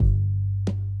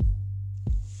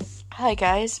Hi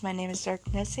guys, my name is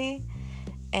Dark Nessie,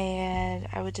 and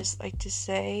I would just like to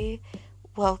say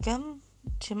welcome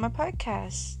to my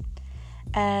podcast.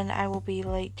 And I will be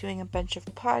doing a bunch of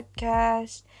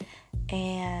podcasts,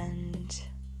 and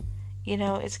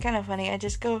it's kind of funny. I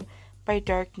just go by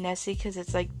Dark Nessie because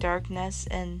it's like darkness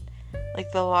and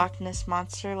like the Loch Ness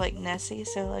monster, like Nessie.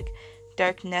 So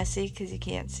Dark Nessie because you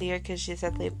can't see her because she's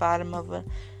at the bottom of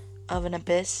an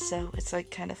abyss, so it's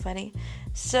kind of funny.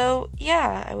 So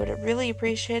yeah, I would really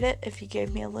appreciate it if you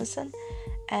gave me a listen,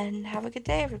 and have a good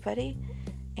day, everybody,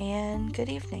 and good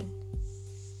evening.